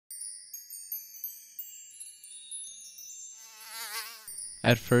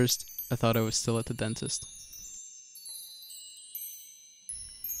At first, I thought I was still at the dentist.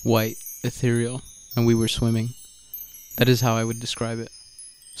 White, ethereal, and we were swimming. That is how I would describe it.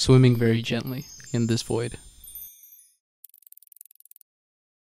 Swimming very gently in this void.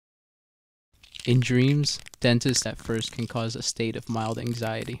 In dreams, dentists at first can cause a state of mild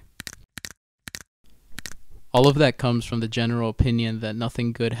anxiety. All of that comes from the general opinion that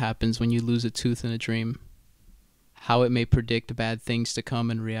nothing good happens when you lose a tooth in a dream. How it may predict bad things to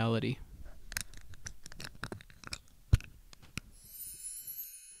come in reality.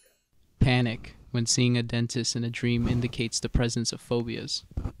 Panic when seeing a dentist in a dream indicates the presence of phobias,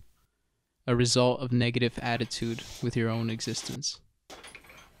 a result of negative attitude with your own existence.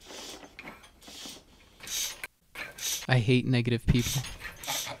 I hate negative people.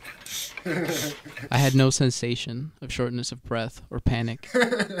 I had no sensation of shortness of breath or panic.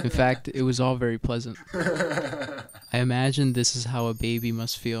 In fact, it was all very pleasant. I imagine this is how a baby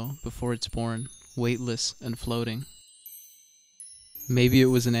must feel before it's born, weightless and floating. Maybe it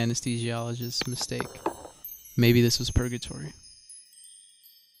was an anesthesiologist's mistake. Maybe this was purgatory.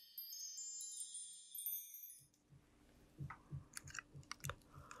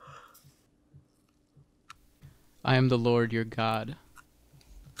 I am the Lord your God.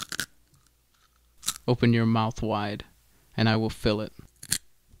 Open your mouth wide, and I will fill it.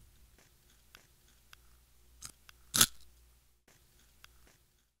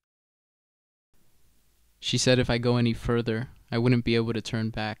 She said if I go any further, I wouldn't be able to turn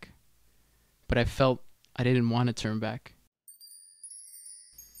back. But I felt I didn't want to turn back.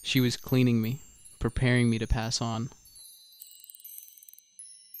 She was cleaning me, preparing me to pass on.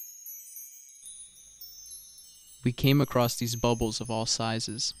 We came across these bubbles of all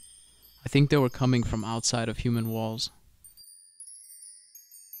sizes. I think they were coming from outside of human walls.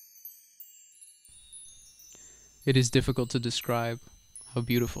 It is difficult to describe how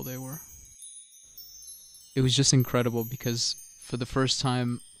beautiful they were. It was just incredible because, for the first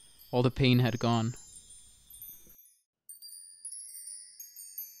time, all the pain had gone.